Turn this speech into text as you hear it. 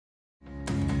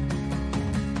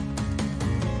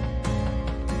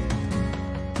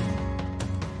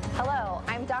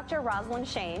Dr. Rosalind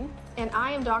Shane. And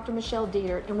I am Dr. Michelle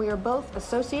Dietert, and we are both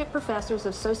Associate Professors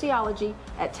of Sociology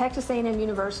at Texas A&M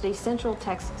University-Central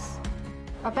Texas.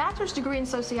 A bachelor's degree in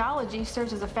sociology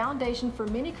serves as a foundation for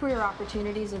many career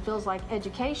opportunities in fields like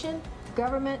education,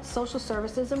 government, social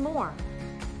services, and more.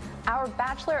 Our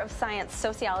Bachelor of Science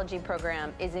Sociology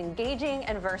program is engaging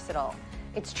and versatile.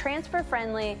 It's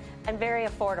transfer-friendly and very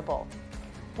affordable.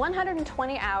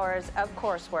 120 hours of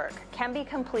coursework can be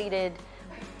completed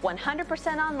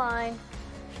 100% online,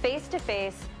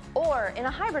 face-to-face, or in a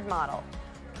hybrid model.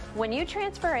 When you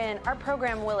transfer in, our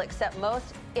program will accept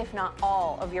most, if not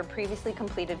all, of your previously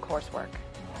completed coursework.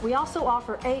 We also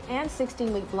offer 8 and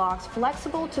 16-week blocks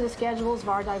flexible to the schedules of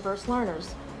our diverse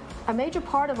learners. A major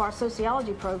part of our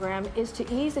sociology program is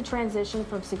to ease the transition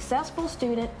from successful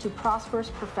student to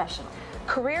prosperous professional.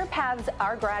 Career paths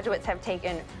our graduates have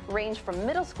taken range from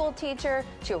middle school teacher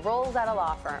to roles at a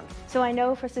law firm. So I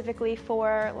know specifically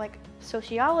for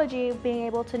sociology, being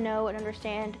able to know and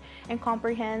understand and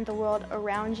comprehend the world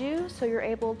around you, so you're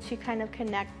able to kind of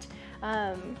connect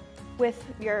with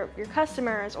your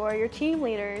customers or your team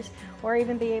leaders, or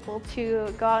even be able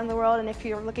to go out in the world, and if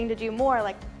you're looking to do more,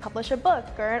 like publish a book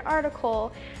or an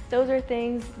article, those are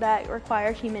things that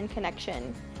require human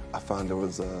connection. I found there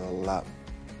was a lot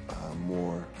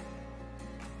more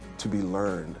to be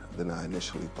learned than I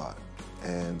initially thought,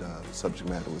 and the subject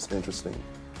matter was interesting,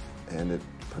 and it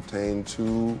pertained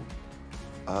to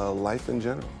life in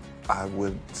general. I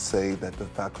would say that the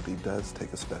faculty does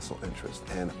take a special interest,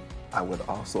 and I would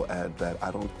also add that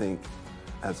I don't think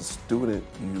as a student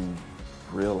you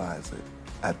realize it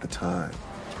at the time.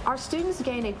 Our students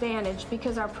gain advantage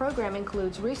because our program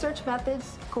includes research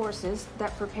methods courses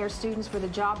that prepare students for the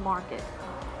job market.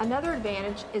 Another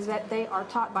advantage is that they are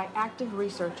taught by active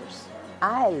researchers.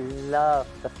 I love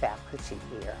the faculty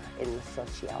here in the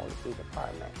sociology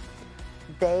department.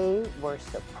 They were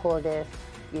supportive,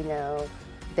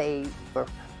 they were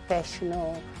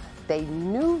professional, they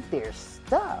knew their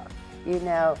stuff,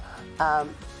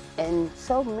 and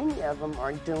so many of them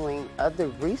are doing other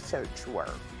research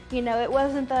work. It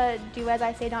wasn't the do as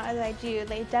I say, not as I do.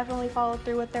 They definitely followed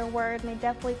through with their word, and they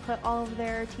definitely put all of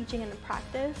their teaching into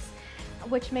practice,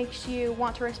 which makes you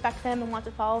want to respect them and want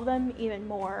to follow them even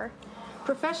more.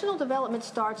 Professional development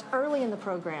starts early in the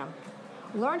program.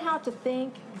 Learn how to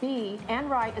think, be,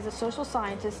 and write as a social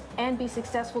scientist and be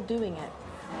successful doing it.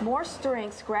 More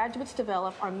strengths graduates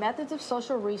develop are methods of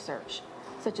social research,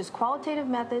 such as qualitative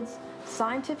methods,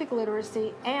 scientific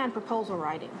literacy, and proposal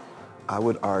writing. I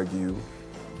would argue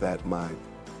that my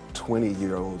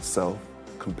 20-year-old self,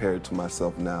 compared to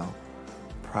myself now,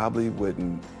 probably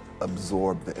wouldn't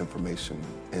absorb the information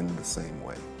in the same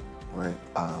way, right?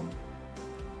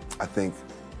 I think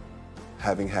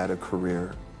having had a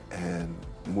career and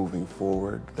moving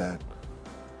forward, that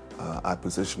I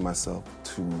position myself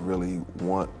to really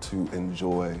want to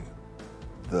enjoy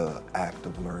the act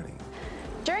of learning.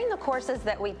 During the courses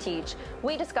that we teach,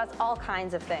 we discuss all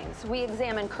kinds of things. We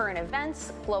examine current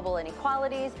events, global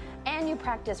inequalities, and you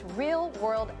practice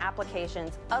real-world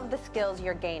applications of the skills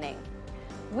you're gaining.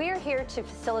 We're here to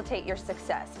facilitate your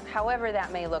success, however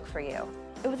that may look for you.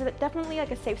 It was definitely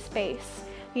a safe space,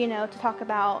 to talk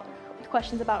about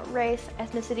questions about race,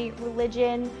 ethnicity,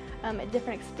 religion,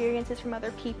 different experiences from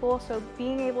other people. So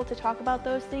being able to talk about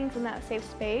those things in that safe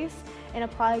space and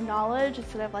apply knowledge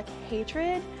instead of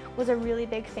hatred was a really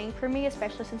big thing for me,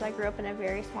 especially since I grew up in a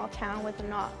very small town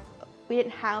we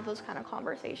didn't have those kind of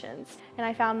conversations. And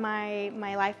I found my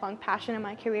lifelong passion in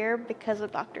my career because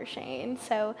of Dr. Shane.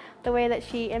 So the way that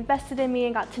she invested in me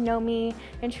and got to know me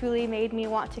and truly made me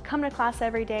want to come to class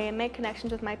every day and make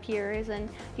connections with my peers and,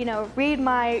 read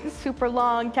my super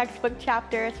long textbook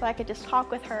chapter so I could just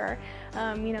talk with her.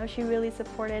 She really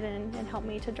supported and helped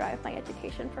me to drive my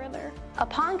education further.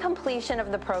 Upon completion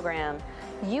of the program,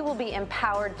 you will be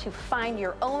empowered to find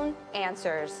your own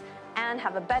answers and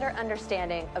have a better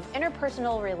understanding of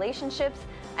interpersonal relationships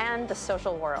and the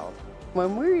social world.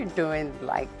 When we were doing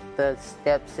the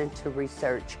steps into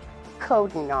research,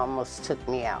 coding almost took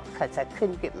me out because I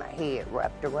couldn't get my head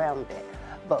wrapped around it.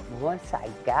 But once I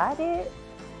got it,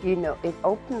 it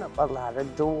opened up a lot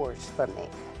of doors for me.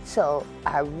 So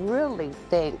I really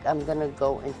think I'm going to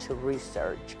go into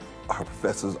research. Our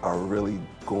professors are really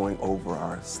going over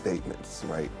our statements,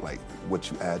 right? Like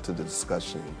what you add to the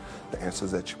discussion, the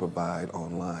answers that you provide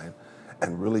online,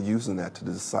 and really using that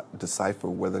to decipher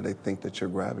whether they think that you're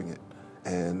grabbing it.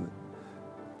 And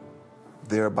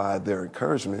thereby their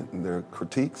encouragement and their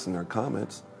critiques and their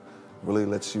comments really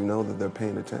lets you know that they're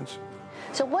paying attention.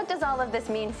 So what does all of this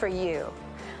mean for you?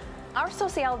 Our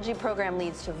sociology program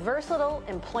leads to versatile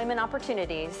employment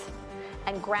opportunities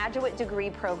and graduate degree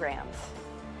programs.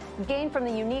 Gain from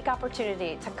the unique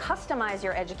opportunity to customize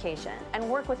your education and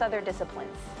work with other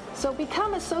disciplines. So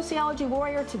become a sociology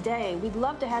warrior today. We'd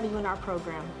love to have you in our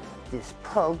program. This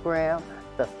program,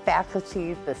 the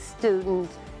faculty, the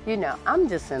students, you know, I'm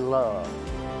just in love.